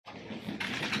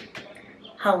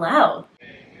Hello.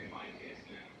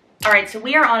 All right, so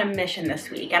we are on a mission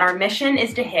this week, and our mission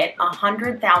is to hit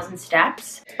 100,000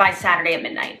 steps by Saturday at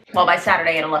midnight. Well, by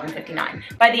Saturday at 11:59,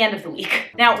 by the end of the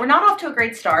week. Now, we're not off to a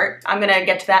great start. I'm gonna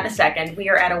get to that in a second. We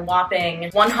are at a whopping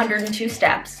 102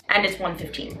 steps, and it's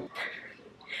 1:15.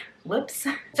 Whoops.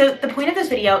 So the point of this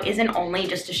video isn't only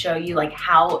just to show you like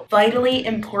how vitally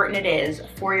important it is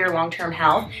for your long-term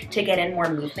health to get in more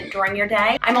movement during your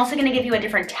day. I'm also gonna give you a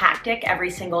different tactic every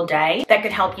single day that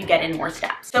could help you get in more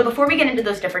steps. So before we get into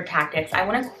those different tactics, I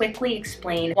wanna quickly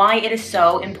explain why it is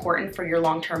so important for your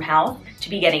long-term health to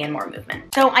be getting in more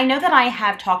movement. So I know that I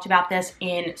have talked about this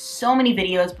in so many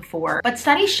videos before, but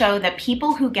studies show that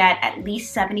people who get at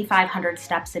least 7,500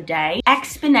 steps a day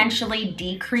exponentially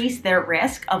decrease their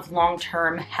risk of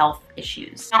long-term health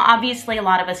issues. Now, obviously, a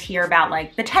lot of us hear about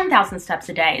like the 10,000 steps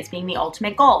a day as being the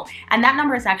ultimate goal, and that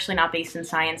number is actually not based in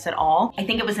science at all. I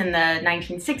think it was in the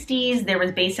 1960s, there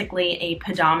was basically a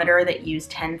pedometer that used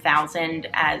 10,000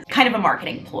 as kind of a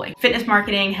marketing ploy. Fitness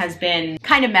marketing has been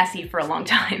kind of messy for a long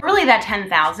time. Really, that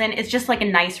 10,000 is just like a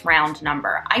nice round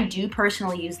number. I do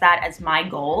personally use that as my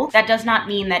goal. That does not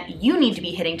mean that you need to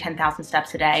be hitting 10,000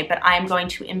 steps a day, but I am going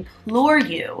to implore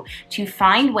you to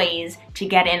find ways to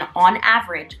get in, on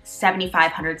average,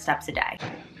 7,500 steps a day.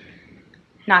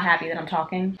 Not happy that I'm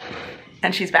talking?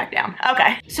 And she's back down.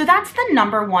 Okay. So that's the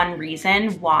number one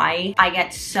reason why I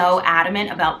get so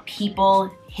adamant about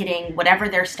people hitting whatever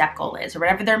their step goal is or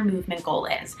whatever their movement goal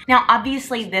is. Now,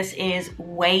 obviously this is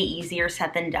way easier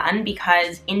said than done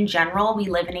because in general, we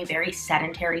live in a very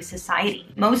sedentary society.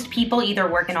 Most people either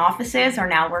work in offices or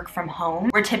now work from home.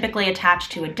 We're typically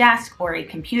attached to a desk or a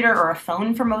computer or a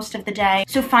phone for most of the day.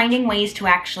 So finding ways to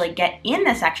actually get in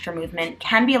this extra movement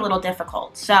can be a little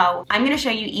difficult. So I'm gonna show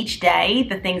you each day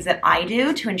the things that I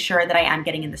do to ensure that I am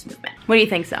getting in this movement. What do you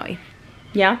think, Zoe?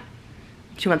 Yeah?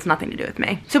 She wants nothing to do with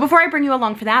me. So before I bring you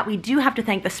along for that, we do have to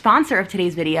thank the sponsor of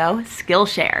today's video,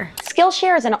 Skillshare.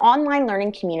 Skillshare is an online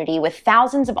learning community with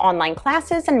thousands of online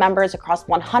classes and members across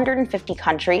 150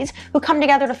 countries who come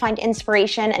together to find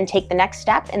inspiration and take the next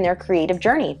step in their creative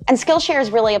journey. And Skillshare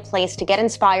is really a place to get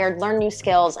inspired, learn new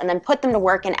skills, and then put them to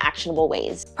work in actionable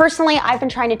ways. Personally, I've been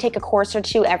trying to take a course or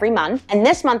two every month, and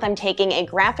this month I'm taking a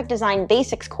graphic design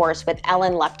basics course with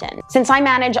Ellen Lepton. Since I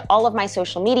manage all of my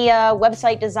social media,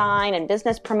 website design, and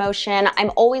business promotion, I'm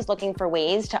always looking for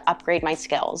ways to upgrade my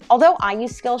skills. Although I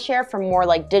use Skillshare for more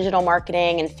like digital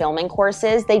marketing and filming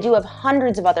courses, they do have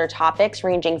hundreds of other topics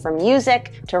ranging from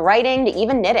music to writing to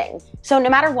even knitting. So no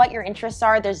matter what your interests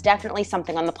are, there's definitely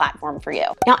something on the platform for you.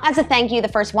 Now, as a thank you, the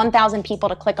first 1,000 people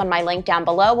to click on my link down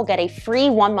below will get a free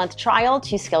 1-month trial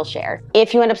to Skillshare.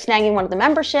 If you end up snagging one of the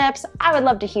memberships, I would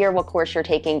love to hear what course you're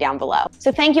taking down below.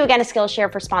 So thank you again to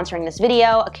Skillshare for sponsoring this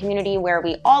video, a community where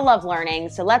we all love learning.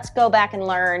 So let's go back and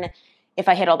learn if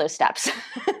I hit all those steps.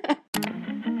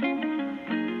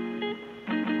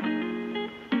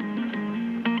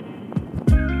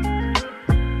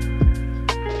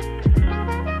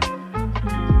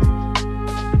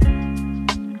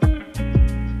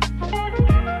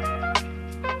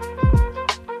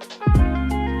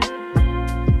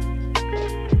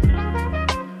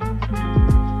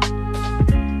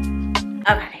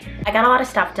 Okay. I got a lot of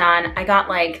stuff done. I got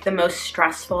like the most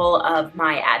stressful of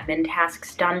my admin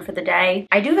tasks done for the day.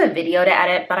 I do have a video to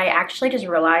edit, but I actually just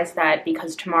realized that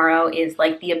because tomorrow is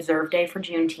like the observe day for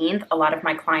Juneteenth, a lot of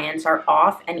my clients are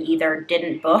off and either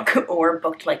didn't book or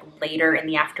booked like later in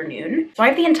the afternoon. So I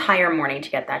have the entire morning to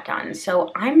get that done.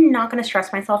 So I'm not gonna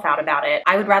stress myself out about it.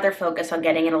 I would rather focus on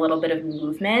getting in a little bit of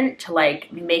movement to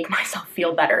like make myself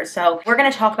feel better. So we're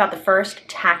gonna talk about the first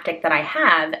tactic that I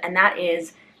have, and that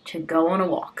is to go on a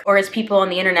walk. Or as people on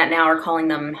the internet now are calling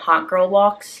them hot girl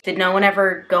walks. Did no one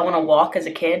ever go on a walk as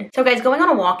a kid? So guys, going on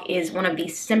a walk is one of the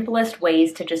simplest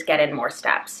ways to just get in more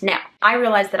steps. Now, I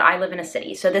realize that I live in a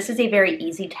city, so this is a very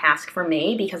easy task for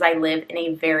me because I live in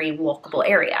a very walkable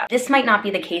area. This might not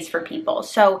be the case for people.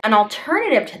 So an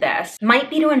alternative to this might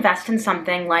be to invest in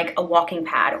something like a walking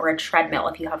pad or a treadmill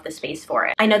if you have the space for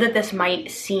it. I know that this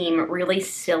might seem really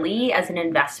silly as an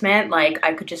investment, like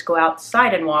I could just go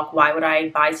outside and walk. Why would I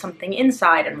buy something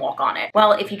inside and walk on it?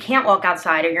 Well, if you can't walk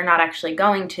outside or you're not actually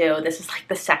going to, this is like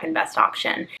the second best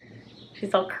option.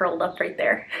 She's all curled up right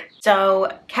there.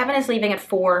 So Kevin is leaving at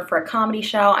 4 for a comedy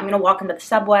show. I'm gonna walk him to the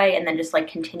subway and then just like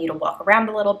continue to walk around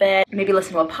a little bit, maybe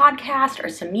listen to a podcast or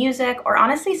some music, or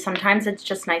honestly, sometimes it's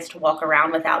just nice to walk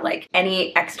around without like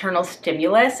any external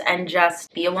stimulus and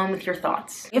just be alone with your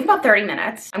thoughts. We have about 30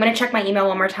 minutes. I'm gonna check my email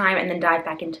one more time and then dive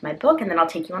back into my book, and then I'll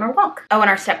take you on our walk. Oh,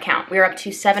 and our step count. We're up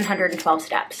to 712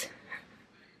 steps.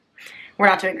 We're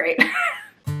not doing great.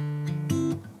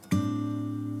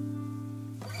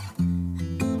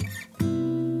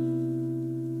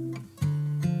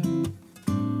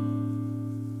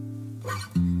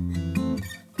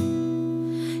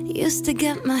 Used to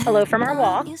get my Hello from our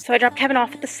walk. So I dropped Kevin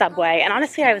off at the subway, and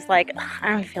honestly I was like, I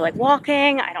don't feel like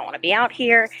walking, I don't want to be out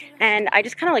here, and I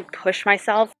just kind of like pushed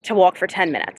myself to walk for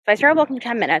 10 minutes. So I started walking for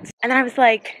 10 minutes, and then I was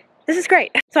like, this is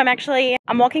great. So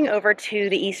I'm walking over to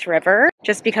the East River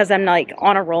just because I'm like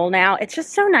on a roll now. It's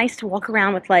just so nice to walk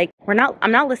around with like,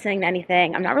 I'm not listening to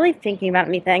anything. I'm not really thinking about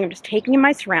anything. I'm just taking in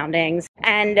my surroundings,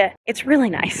 and it's really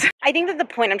nice. I think that the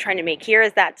point I'm trying to make here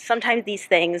is that sometimes these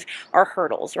things are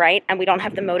hurdles, right? And we don't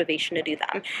have the motivation to do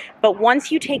them. But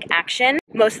once you take action,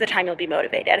 most of the time you'll be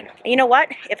motivated. And you know what?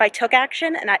 If I took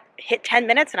action and I hit 10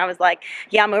 minutes and I was like,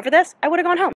 yeah, I'm over this, I would have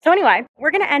gone home. So anyway,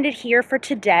 we're gonna end it here for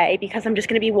today because I'm just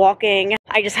gonna be walking.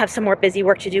 I just have some more busy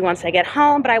work to do once I get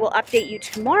home, but I will update you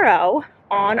tomorrow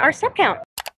on our step count.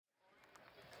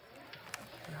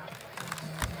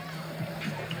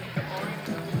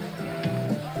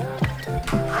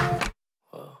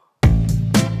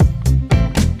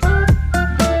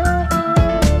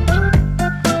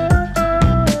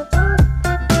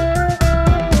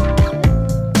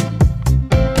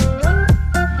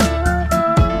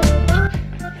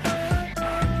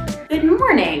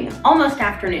 Almost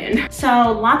afternoon. So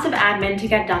lots of admin to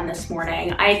get done this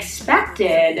morning. I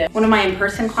expected one of my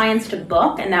in-person clients to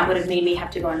book, and that would have made me have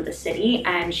to go into the city,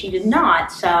 and she did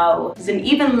not. So it's an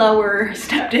even lower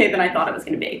step day than I thought it was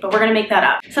gonna be, but we're gonna make that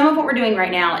up. Some of what we're doing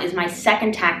right now is my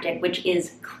second tactic, which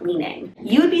is cleaning.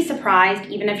 You would be surprised,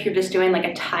 even if you're just doing like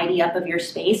a tidy up of your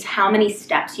space, how many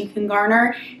steps you can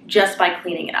garner just by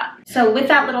cleaning it up. So with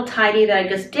that little tidy that I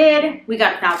just did, we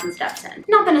got 1,000 steps in.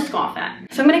 Nothing to scoff at.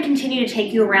 So I'm gonna continue to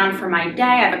take you around for my day.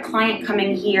 I have a client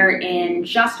coming here in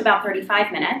just about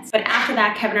 35 minutes. But after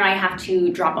that, Kevin and I have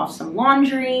to drop off some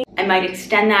laundry. I might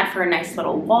extend that for a nice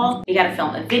little walk. We gotta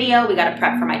film a video. We gotta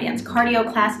prep for my dance cardio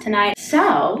class tonight.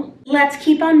 So let's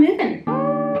keep on moving.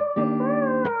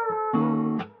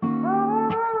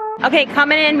 Okay,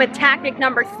 coming in with tactic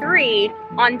number 3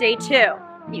 on day 2.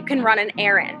 You can run an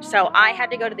errand. So I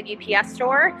had to go to the UPS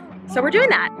store. So we're doing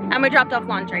that. And we dropped off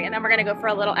laundry, and then we're gonna go for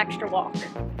a little extra walk.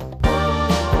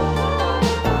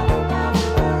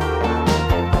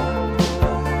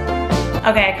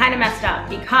 Okay, I kind of messed up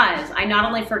because I not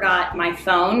only forgot my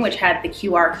phone, which had the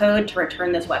QR code to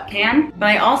return this webcam, but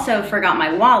I also forgot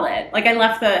my wallet. Like, I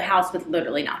left the house with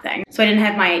literally nothing. So I didn't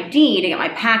have my ID to get my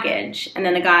package, and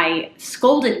then the guy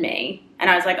scolded me. And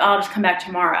I was like, oh, I'll just come back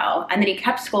tomorrow. And then he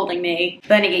kept scolding me, but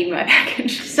then he gave me my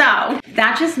package. So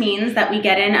that just means that we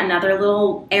get in another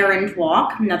little errand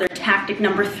walk, another tactic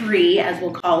number 3, as we'll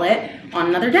call it, on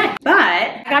another day. But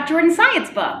I got Jordan's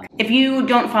science book. If you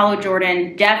don't follow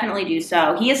Jordan, definitely do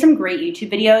so. He has some great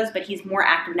YouTube videos, but he's more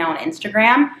active now on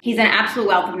Instagram. He's an absolute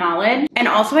wealth of knowledge. And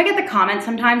also I get the comments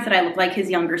sometimes that I look like his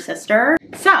younger sister.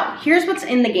 So here's what's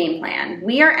in the game plan.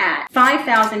 We are at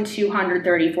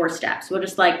 5,234 steps. We'll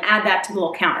just like add that to the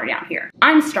little counter down here.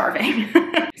 I'm starving.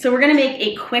 So we're gonna make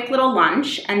a quick little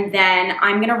lunch, and then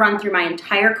I'm gonna run through my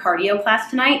entire cardio class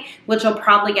tonight, which will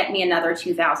probably get me another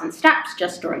 2,000 steps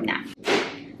just during that.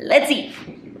 Let's eat.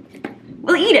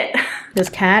 We'll eat it. This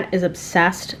cat is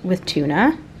obsessed with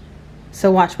tuna,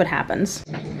 so watch what happens.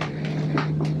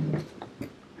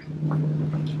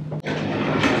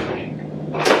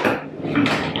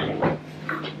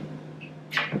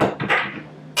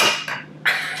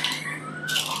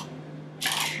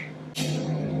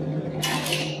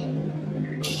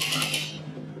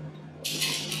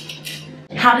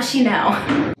 How does she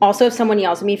know? Also, if someone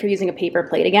yells at me for using a paper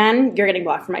plate again, you're getting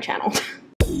blocked from my channel.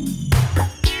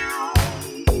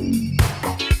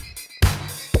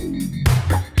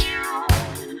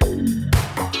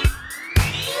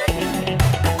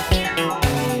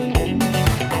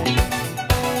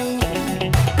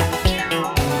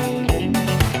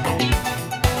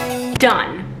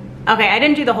 Done. Okay, I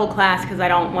didn't do the whole class because I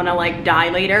don't want to like die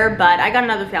later, but I got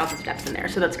another 1,000 steps in there,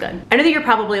 so that's good. I know that you're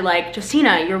probably like,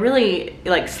 Justina, you're really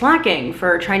like slacking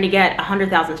for trying to get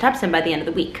 100,000 steps in by the end of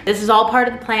the week. This is all part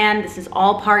of the plan. This is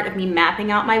all part of me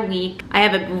mapping out my week. I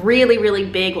have a really, really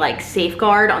big like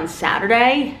safeguard on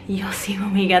Saturday. You'll see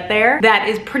when we get there. That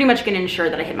is pretty much gonna ensure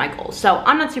that I hit my goals. So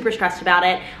I'm not super stressed about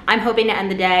it. I'm hoping to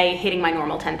end the day hitting my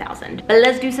normal 10,000. But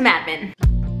let's do some admin.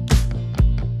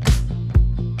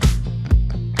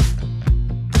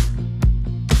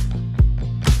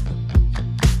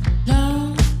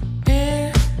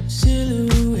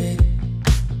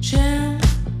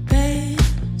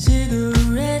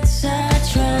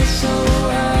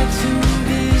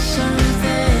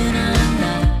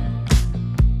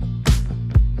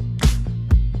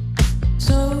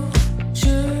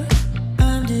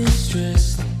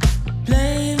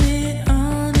 Blame it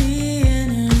on the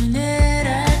internet.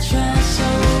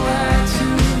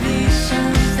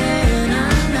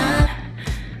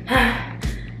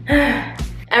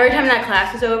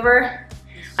 class is over,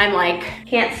 I'm like,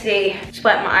 can't see,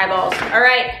 sweat my eyeballs. All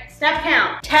right, step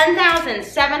count,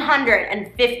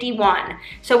 10,751.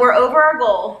 So we're over our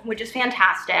goal, which is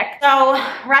fantastic. So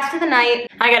rest of the night,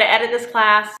 I gotta edit this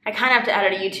class. I kind of have to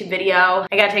edit a YouTube video.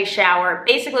 I gotta take a shower.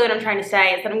 Basically what I'm trying to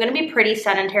say is that I'm gonna be pretty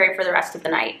sedentary for the rest of the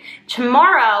night.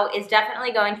 Tomorrow is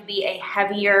definitely going to be a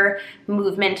heavier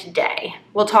movement day.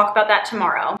 We'll talk about that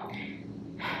tomorrow.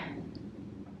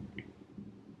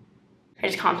 I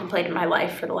just contemplated my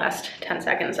life for the last 10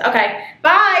 seconds. Okay,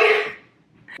 bye.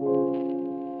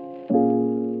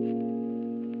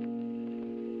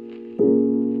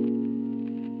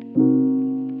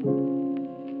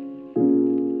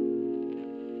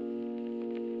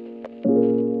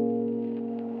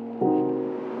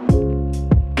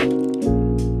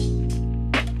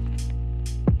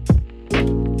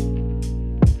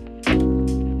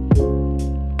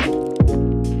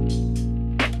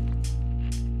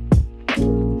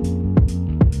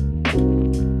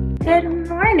 Good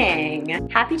morning.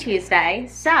 Happy Tuesday.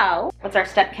 So, what's our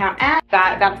step count at?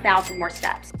 Got about 1,000 more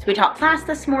steps. So we taught class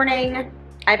this morning.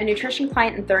 I have a nutrition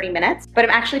client in 30 minutes, but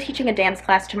I'm actually teaching a dance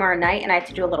class tomorrow night and I have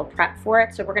to do a little prep for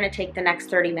it. So we're gonna take the next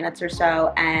 30 minutes or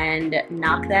so and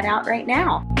knock that out right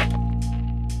now.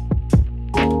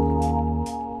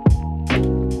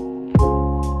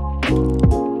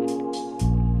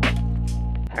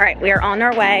 All right, we are on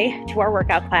our way to our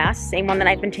workout class, same one that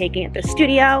I've been taking at the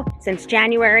studio since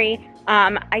January.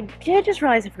 I did just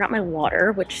realize I forgot my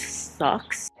water, which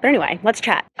sucks. But anyway, let's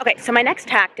chat. Okay, so my next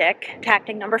tactic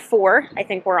number 4, I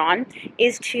think we're on,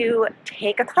 is to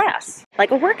take a class,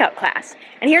 like a workout class.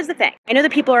 And here's the thing. I know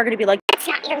that people are gonna be like, that's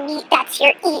not your meat, that's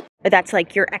your eat. But that's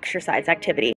like your exercise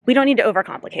activity. We don't need to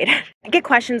overcomplicate it. I get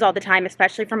questions all the time,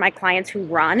 especially from my clients who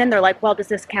run, and they're like, well, does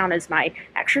this count as my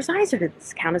exercise or does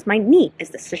this count as my NEAT?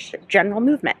 Is this just general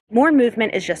movement? More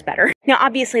movement is just better. Now,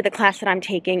 obviously the class that I'm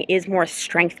taking is more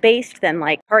strength-based than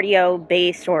like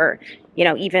cardio-based or, you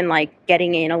know, even like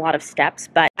getting in a lot of steps,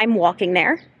 but I'm walking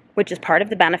there, which is part of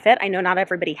the benefit. I know not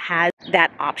everybody has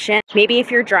that option. Maybe if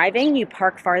you're driving, you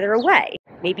park farther away.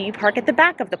 Maybe you park at the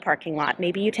back of the parking lot.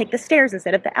 Maybe you take the stairs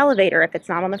instead of the elevator if it's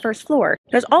not on the first floor.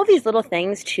 There's all these little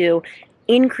things to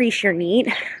increase your NEAT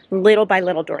little by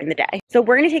little during the day. So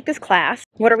we're gonna take this class.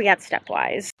 What are we at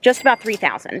step-wise? Just about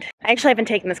 3,000. I actually haven't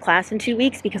taken this class in 2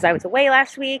 weeks because I was away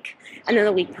last week, and then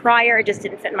the week prior, it just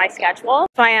didn't fit in my schedule.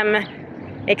 So I am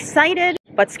excited,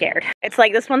 but scared. It's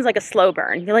like, this one's like a slow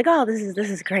burn. You're like, oh, this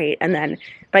is great. And then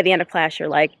by the end of class, you're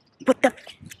like, what the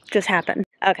just happened?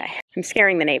 Okay, I'm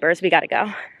scaring the neighbors. We gotta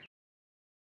go.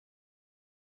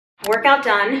 Workout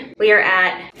done. We are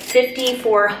at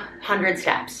 5,400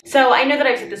 steps. So I know that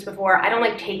I've said this before. I don't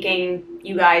like taking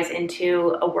you guys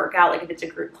into a workout, like if it's a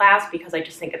group class, because I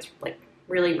just think it's like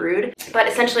really rude. But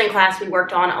essentially in class, we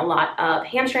worked on a lot of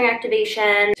hamstring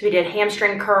activation. So we did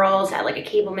hamstring curls at like a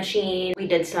cable machine. We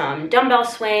did some dumbbell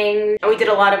swings. And we did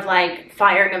a lot of like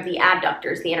firing of the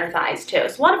abductors, the inner thighs too.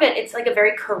 So a lot of it, it's like a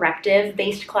very corrective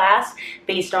based class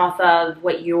based off of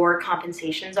what your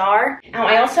compensations are. Now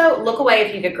I also, look away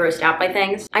if you get grossed out by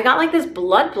things. I got like this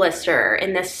blood blister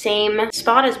in the same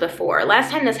spot as before.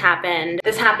 Last time this happened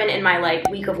in my like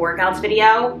week of workouts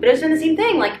video, but it was doing the same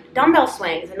thing, like dumbbell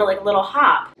swings and like a little hop.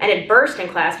 And it burst in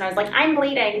class and I was like, I'm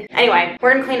bleeding. Anyway,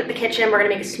 we're gonna clean up the kitchen. We're gonna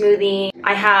make a smoothie.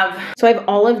 I have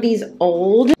all of these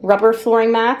old rubber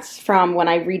flooring mats from when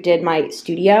I redid my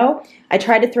studio. I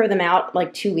tried to throw them out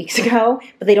like 2 weeks ago,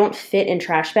 but they don't fit in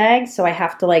trash bags. So I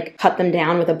have to like cut them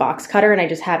down with a box cutter and I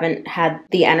just haven't had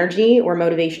the energy or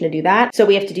motivation to do that. So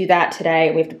we have to do that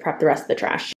today. We have to prep the rest of the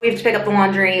trash. We have to pick up the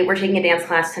laundry. We're taking a dance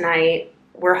class tonight.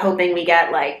 We're hoping we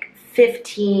get like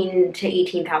 15 to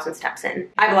 18,000 steps in.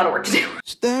 I have a lot of work to do.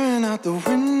 Staring out the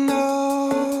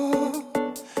window,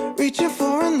 reaching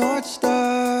for a North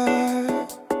Star,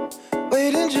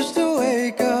 waiting just to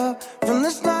wake up from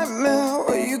this nightmare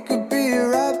where you could be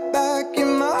right back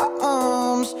in my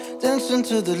arms, dancing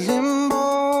to the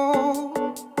limbo,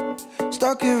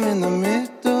 stuck here in the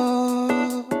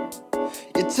middle.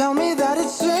 You tell me that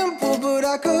it's simple, but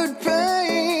I could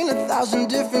paint 1,000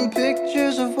 different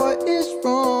pictures of what is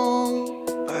wrong.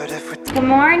 But if we Good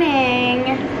morning.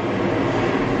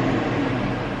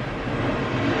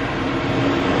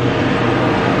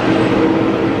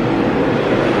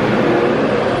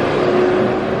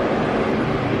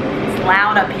 It's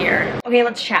loud up here. Okay,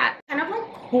 let's chat. Kind of like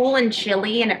cool and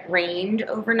chilly and it rained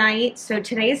overnight. So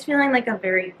today is feeling like a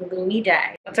very gloomy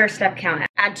day. What's our step count at?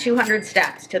 Add 200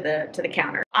 steps to the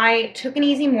counter. I took an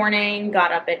easy morning,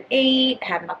 got up at 8,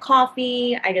 had my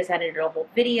coffee. I just edited a whole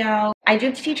video. I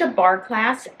do teach a bar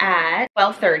class at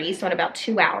 12:30, so in about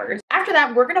 2 hours. After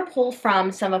that, we're gonna pull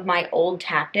from some of my old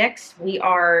tactics. We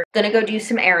are gonna go do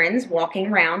some errands,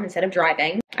 walking around instead of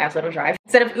driving. I also don't drive.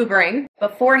 Instead of Ubering.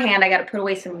 Beforehand, I gotta put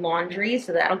away some laundry,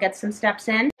 so that'll get some steps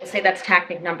in. We'll say that's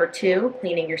tactic number 2,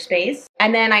 cleaning your space.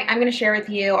 And then I'm gonna share with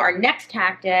you our next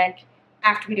tactic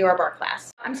after we do our bar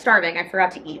class. I'm starving, I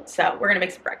forgot to eat, so we're gonna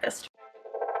make some breakfast.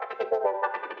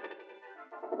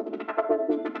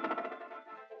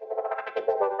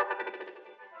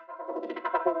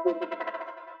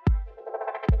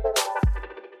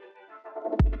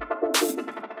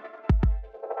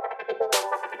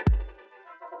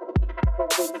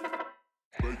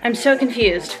 I'm so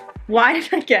confused. Why did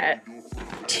I get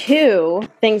 2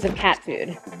 things of cat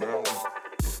food?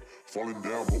 Falling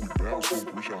down, but we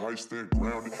bouncing. Reaching high, staying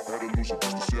grounded. Had to lose it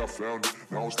just to say I found it.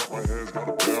 Now it's like my hands got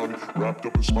a bounty. Wrapped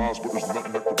up in smiles, but there's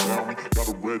nothing that can bound me. Got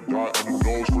a red dot on the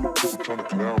nose for the people trying to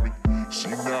clown me. See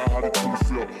now how they truly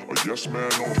feel. A yes man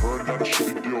don't turn down a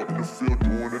shitty deal. In the field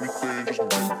doing anything just to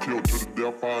get killed. To the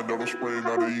death, find out I'm spraying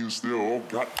out of eating still. Oh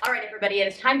God. Alright everybody, it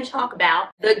is time to talk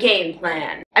about the game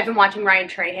plan. I've been watching Ryan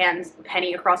Trahan's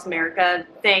Penny Across America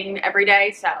thing every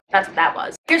day, so that's what that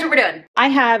was. Here's what we're doing. I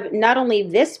have not only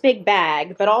this big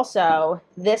bag, but also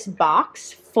this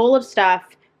box full of stuff,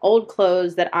 old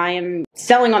clothes that I am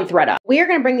selling on ThredUp. We are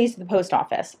gonna bring these to the post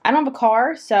office. I don't have a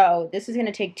car, so this is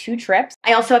gonna take 2 trips.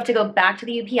 I also have to go back to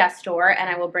the UPS store, and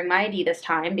I will bring my ID this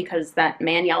time because that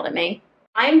man yelled at me.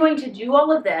 I'm going to do all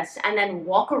of this and then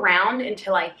walk around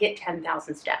until I hit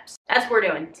 10,000 steps. That's what we're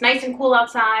doing. It's nice and cool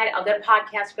outside. I'll get a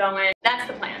podcast going. That's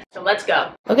the plan. So let's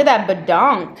go. Look at that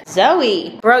badonk.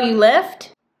 Zoe. Bro, you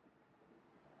lift?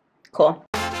 Cool.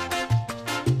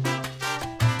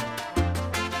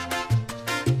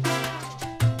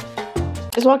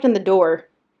 Just walked in the door.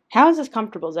 How is this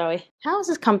comfortable, Zoe? How is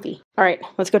this comfy? All right,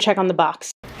 let's go check on the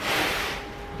box.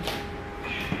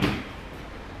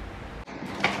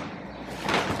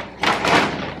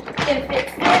 If it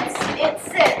fits, it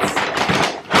sits.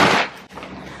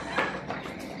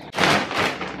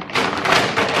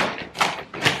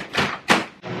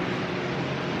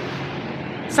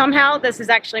 Somehow, this has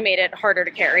actually made it harder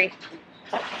to carry.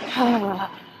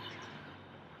 Crap.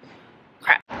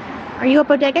 Are you a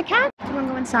bodega cat? Do you want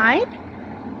to go inside?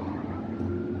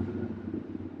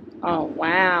 Oh,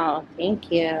 wow. Thank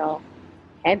you.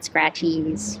 Head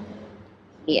scratchies.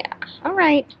 Yeah. All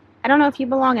right. I don't know if you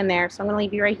belong in there, so I'm going to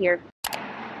leave you right here.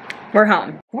 We're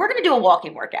home. We're going to do a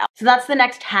walking workout. So that's the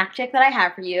next tactic that I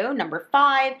have for you, number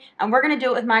 5. And we're going to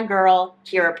do it with my girl,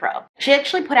 Kira Pro. She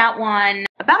actually put out one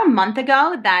about a month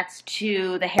ago. That's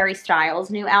to the Harry Styles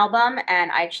new album.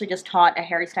 And I actually just taught a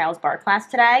Harry Styles bar class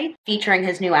today featuring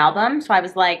his new album. So I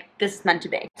was like, this is meant to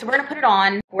be. So we're going to put it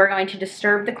on. We're going to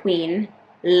disturb the queen.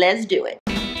 Let's do it.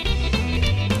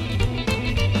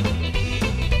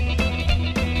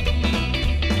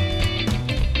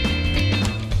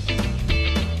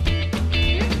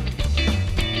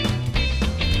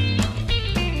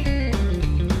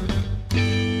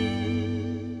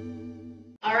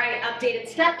 Updated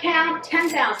step count,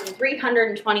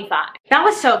 10,325. That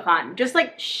was so fun. Just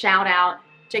like shout out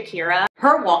to Kira.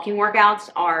 Her walking workouts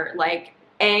are like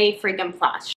A freaking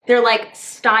plus. They're like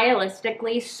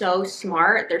stylistically so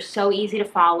smart. They're so easy to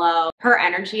follow. Her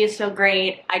energy is so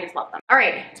great. I just love them. All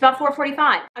right, it's about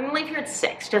 4:45. I'm gonna leave here at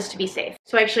 6 just to be safe.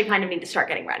 So I actually kind of need to start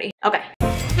getting ready. Okay.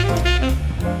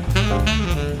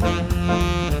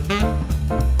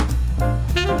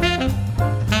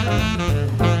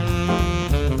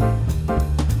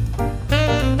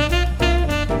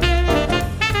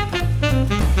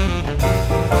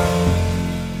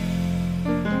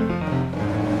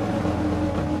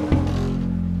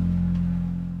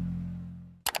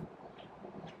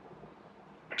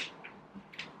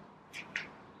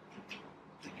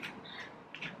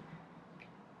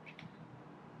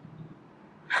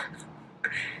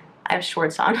 I have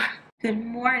shorts on. Good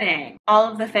morning.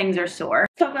 All of the things are sore.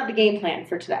 Let's talk about the game plan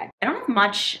for today. I don't have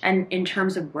much in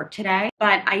terms of work today,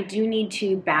 but I do need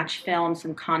to batch film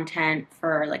some content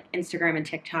for like Instagram and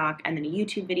TikTok and then a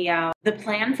YouTube video. The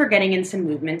plan for getting in some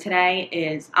movement today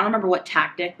is, I don't remember what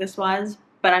tactic this was,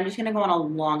 but I'm just gonna go on a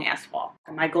long ass walk.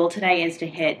 My goal today is to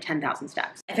hit 10,000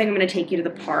 steps. I think I'm gonna take you to the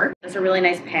park. There's a really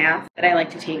nice path that I like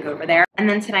to take over there. And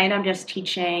then tonight I'm just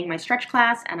teaching my stretch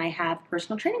class and I have a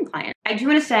personal training client. I do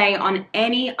wanna say on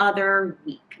any other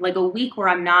week, like a week where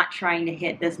I'm not trying to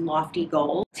hit this lofty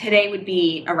goal, today would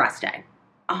be a rest day,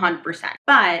 100%.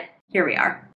 But Here we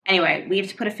are. Anyway, we have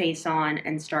to put a face on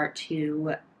and start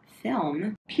to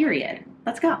film, period.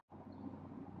 Let's go.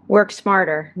 Work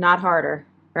smarter, not harder,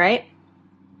 right?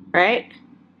 Right?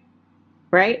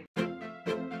 Right?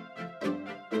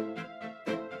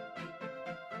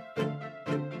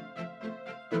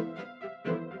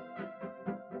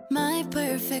 My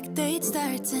perfect date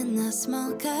starts in a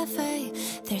small cafe.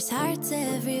 There's hearts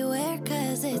everywhere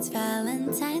cause it's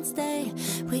Valentine's Day.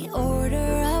 We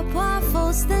order up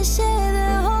waffles, then share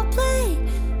the whole plate.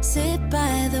 Sit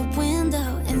by the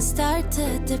window and start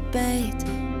to debate.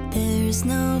 There's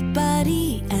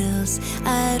nobody else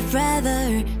I'd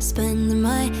rather spend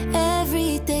my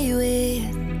everyday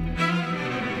with.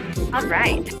 All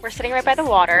right, we're sitting right by the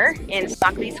water in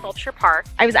Socrates Sculpture Park.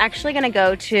 I was actually gonna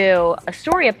go to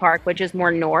Astoria Park, which is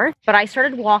more north, but I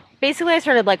started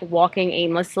like walking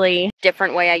aimlessly,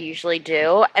 different way I usually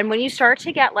do. And when you start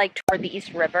to get like toward the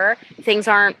East River, things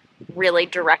aren't really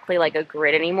directly like a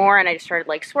grid anymore, and I just started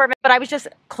like swerving. But I was just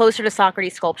closer to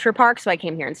Socrates Sculpture Park, so I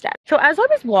came here instead. So as I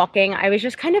was walking, I was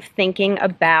just kind of thinking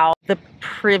about the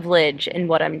privilege in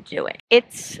what I'm doing.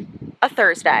 It's a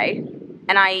Thursday,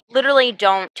 and I literally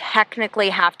don't technically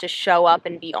have to show up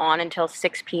and be on until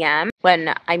 6 p.m.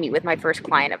 when I meet with my first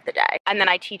client of the day. And then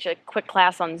I teach a quick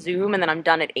class on Zoom, and then I'm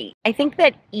done at 8. I think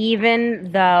that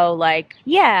even though, like,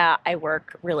 yeah, I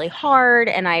work really hard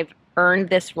and I've earned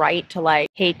this right to like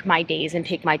take my days and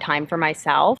take my time for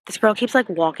myself, this girl keeps like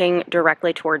walking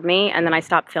directly toward me, and then I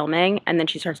stop filming, and then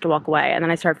she starts to walk away, and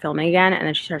then I start filming again, and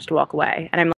then she starts to walk away.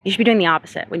 And I'm like, you should be doing the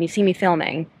opposite. When you see me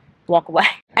filming, walk away.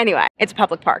 Anyway, it's a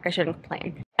public park. I shouldn't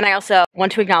complain. And I also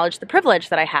want to acknowledge the privilege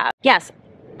that I have. Yes,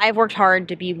 I've worked hard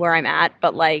to be where I'm at,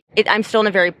 but like I'm still in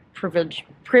a very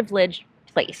privileged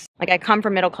place. Like, I come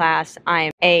from middle class.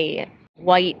 I'm a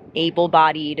white,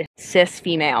 able-bodied, cis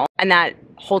female, and that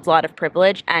holds a lot of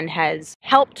privilege and has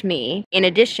helped me, in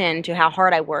addition to how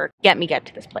hard I work, get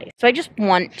to this place. So I just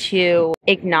want to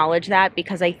acknowledge that,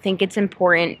 because I think it's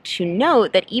important to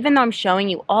note that even though I'm showing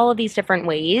you all of these different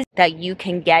ways that you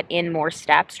can get in more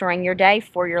steps during your day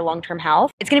for your long-term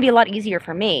health, it's going to be a lot easier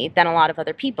for me than a lot of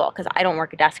other people, because I don't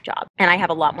work a desk job and I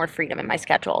have a lot more freedom in my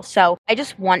schedule. So I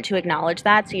just want to acknowledge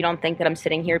that, so you don't think that I'm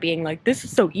sitting here being like, this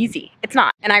is so easy. It's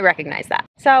not. And I recognize that.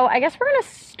 So I guess we're going to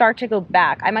start to go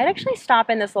back. I might actually stop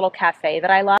in this little cafe that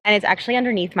I love, and it's actually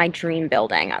underneath my dream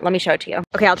building. Let me show it to you.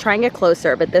 Okay, I'll try and get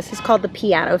closer, but this is called the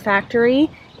Piano Factory.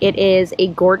 It is a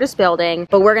gorgeous building,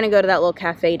 but we're gonna go to that little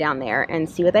cafe down there and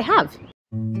see what they have.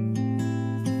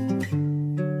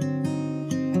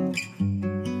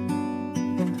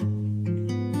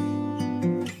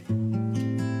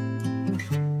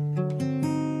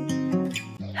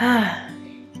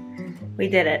 We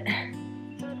did it.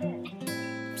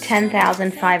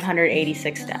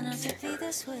 10,586 steps.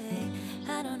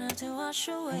 I don't have to wash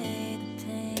away the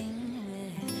pain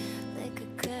with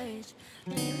liquid courage,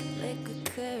 liquid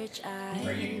courage. I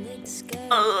lick the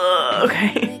scourge.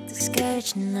 Okay. Lick the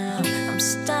scourge now. I'm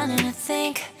starting to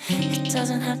think it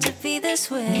doesn't have to be this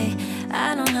way.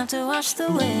 I don't have to wash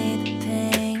away the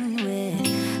pain with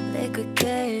liquid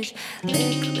courage,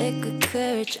 liquid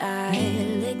courage.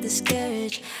 I lick the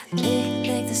scourge,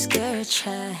 lick the scourge.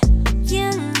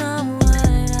 You know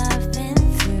what I've been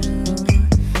through.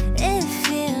 It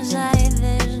feels like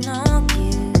there's no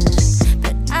use,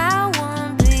 but I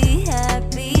won't be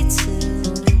happy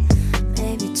too.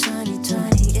 Maybe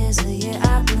 2020 is the year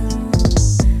I bloom.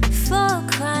 For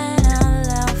crying out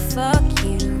loud, fuck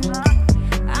you.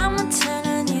 I'ma turn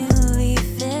a new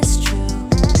leaf, it's true.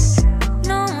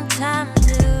 No time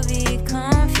to be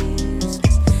confused.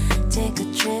 Take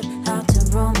a trip out to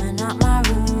Rome and not my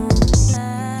room.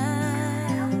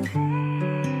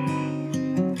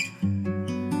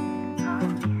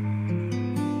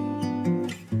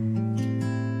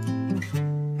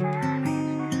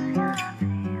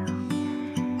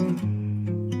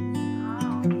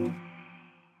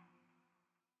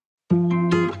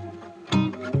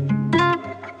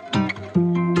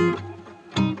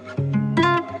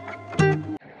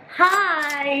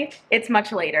 Hi! It's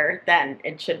much later than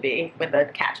it should be with the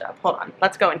catch up. Hold on,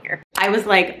 let's go in here. I was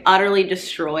like utterly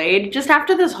destroyed just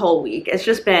after this whole week.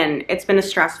 It's been a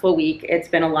stressful week. It's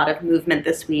been a lot of movement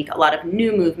this week, a lot of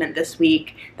new movement this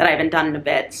week that I haven't done in a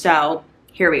bit. So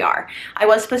here we are. I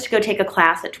was supposed to go take a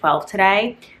class at 12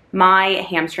 today. My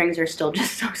hamstrings are still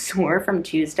just so sore from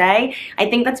Tuesday. I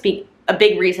think that's A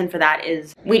big reason for that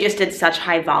is we just did such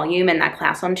high volume in that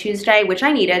class on Tuesday, which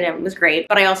I needed and it was great,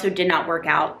 but I also did not work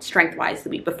out strength-wise the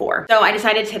week before. So I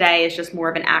decided today is just more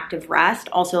of an active rest.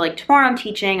 Also, like tomorrow I'm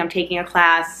teaching, I'm taking a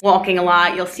class, walking a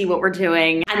lot, you'll see what we're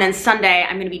doing. And then Sunday,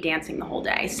 I'm gonna be dancing the whole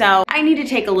day. So I need to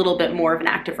take a little bit more of an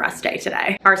active rest day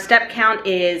today. Our step count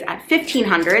is at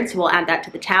 1,500, so we'll add that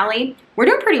to the tally. We're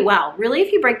doing pretty well. Really,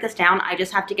 if you break this down, I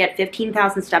just have to get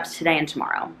 15,000 steps today and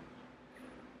tomorrow.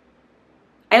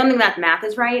 I don't think that math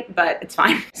is right, but it's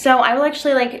fine. So I will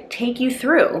actually like take you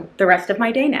through the rest of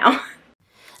my day now.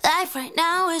 Life right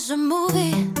now is a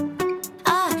movie.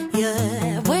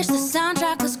 Yeah. Wish the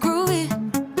soundtrack was groovy.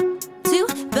 Too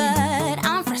bad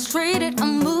I'm frustrated,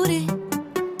 I'm moody.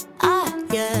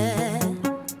 Yeah.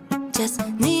 Just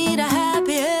need a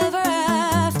happy ever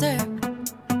after.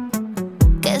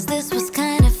 Guess this was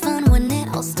kind of fun when it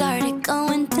all started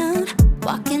going down.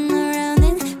 Walking around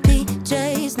in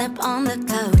PJs, nap on the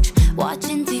couch,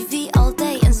 watching TV all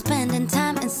day and spending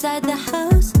time inside the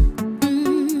house.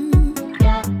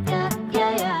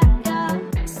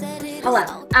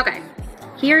 Hello. Okay.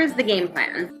 Here's the game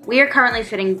plan. We are currently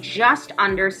sitting just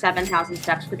under 7,000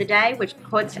 steps for the day, which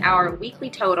puts our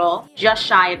weekly total just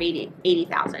shy of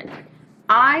 80,000.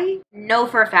 I know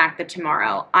for a fact that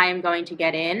tomorrow I am going to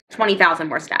get in 20,000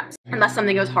 more steps, unless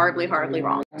something goes horribly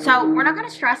wrong. So we're not gonna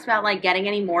stress about like getting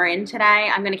any more in today.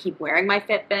 I'm gonna keep wearing my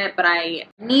Fitbit, but I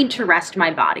need to rest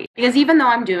my body. Because even though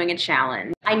I'm doing a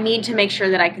challenge, I need to make sure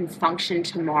that I can function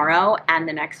tomorrow and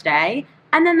the next day,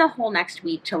 and then the whole next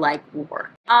week to like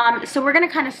work. So we're gonna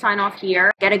kind of sign off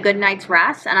here, get a good night's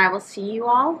rest, and I will see you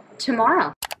all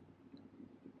tomorrow.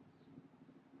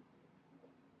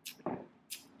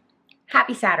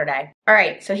 Happy Saturday. All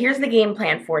right, so here's the game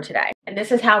plan for today. And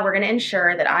this is how we're gonna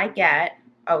ensure that I get,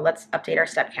 oh, let's update our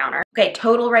step counter. Okay,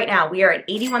 total right now, we are at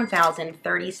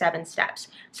 81,037 steps.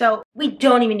 So we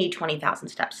don't even need 20,000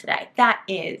 steps today. That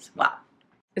is, well,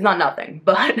 it's not nothing,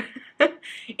 but it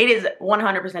is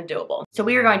 100% doable. So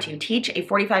we are going to teach a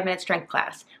 45-minute strength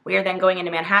class. We are then going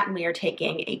into Manhattan. We are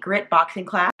taking a grit boxing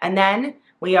class, and then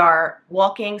we are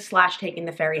walking / taking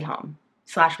the ferry home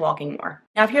 / walking more.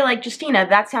 Now, if you're like, Justina,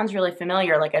 that sounds really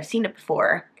familiar, like I've seen it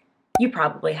before, you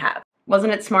probably have.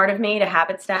 Wasn't it smart of me to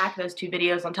habit stack those two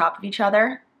videos on top of each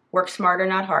other? Work smarter,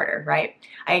 not harder, right?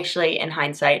 I actually, in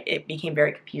hindsight, it became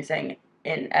very confusing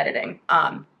in editing.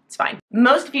 It's fine.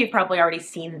 Most of you have probably already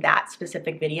seen that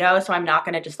specific video, so I'm not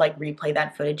gonna just like replay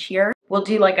that footage here. We'll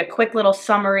do like a quick little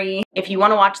summary. If you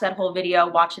wanna watch that whole video,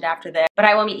 watch it after this, but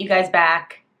I will meet you guys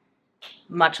back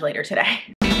much later today.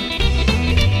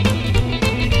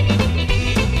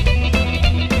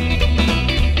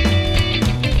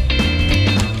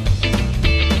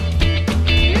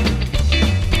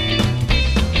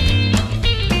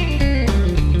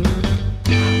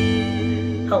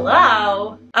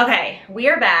 Hello. Okay, we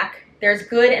are back. There's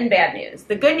good and bad news.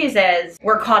 The good news is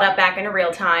we're caught up back into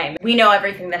real time. We know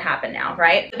everything that happened now,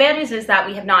 right? The bad news is that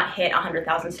we have not hit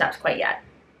 100,000 steps quite yet.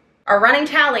 Our running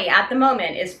tally at the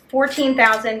moment is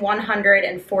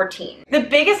 14,114. The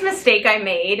biggest mistake I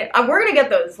made, we're gonna get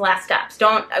those last steps.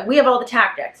 We have all the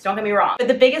tactics, don't get me wrong. But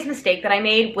the biggest mistake that I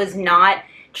made was not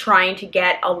trying to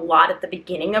get a lot at the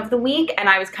beginning of the week, and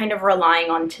I was kind of relying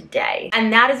on today.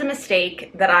 And that is a mistake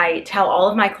that I tell all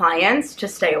of my clients to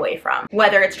stay away from.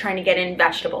 Whether it's trying to get in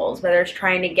vegetables, whether it's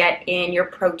trying to get in your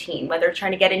protein, whether it's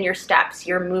trying to get in your steps,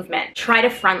 your movement. Try to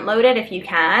front load it if you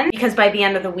can, because by the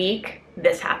end of the week,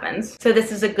 this happens. So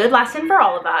this is a good lesson for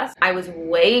all of us. I was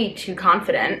way too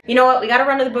confident. You know what? We gotta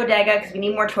run to the bodega because we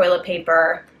need more toilet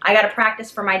paper. I gotta practice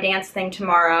for my dance thing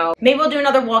tomorrow. Maybe we'll do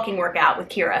another walking workout with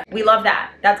Kira. We love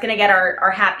that. That's gonna get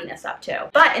our happiness up too.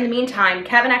 But in the meantime,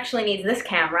 Kevin actually needs this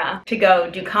camera to go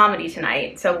do comedy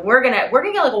tonight. So we're gonna get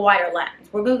like a wider lens.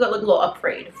 We're gonna go look a little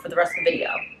upgrade for the rest of the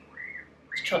video.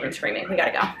 There's children screaming. We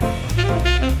gotta go.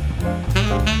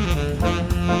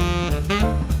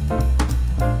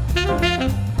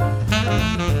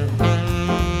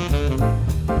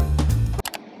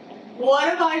 What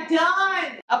have I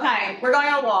done? Okay, we're going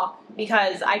on a walk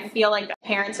because I feel like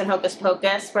parents in Hocus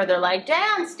Pocus where they're like,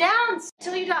 dance, dance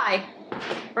till you die.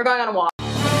 We're going on a walk.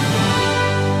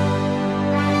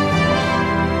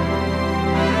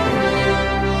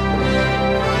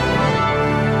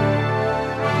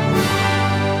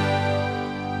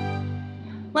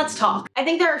 Let's talk. I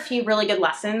think there are a few really good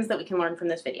lessons that we can learn from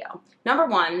this video. Number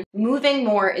one, moving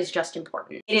more is just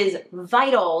important. It is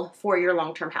vital for your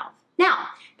long-term health. Now,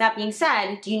 that being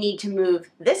said, do you need to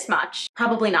move this much?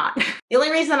 Probably not. The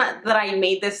only reason that I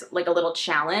made this like a little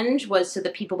challenge was so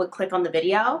that people would click on the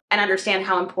video and understand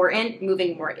how important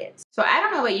moving more is. So I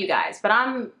don't know about you guys, but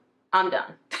I'm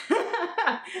done.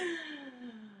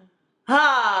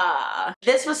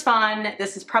 This was fun.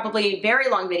 This is probably a very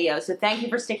long video, so thank you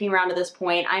for sticking around to this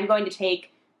point. I'm going to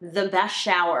take the best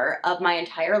shower of my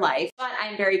entire life, but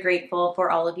I'm very grateful for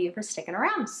all of you for sticking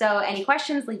around. So any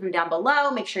questions, leave them down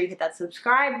below. Make sure you hit that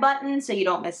subscribe button so you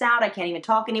don't miss out. I can't even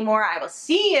talk anymore. I will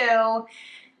see you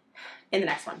in the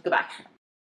next one. Goodbye.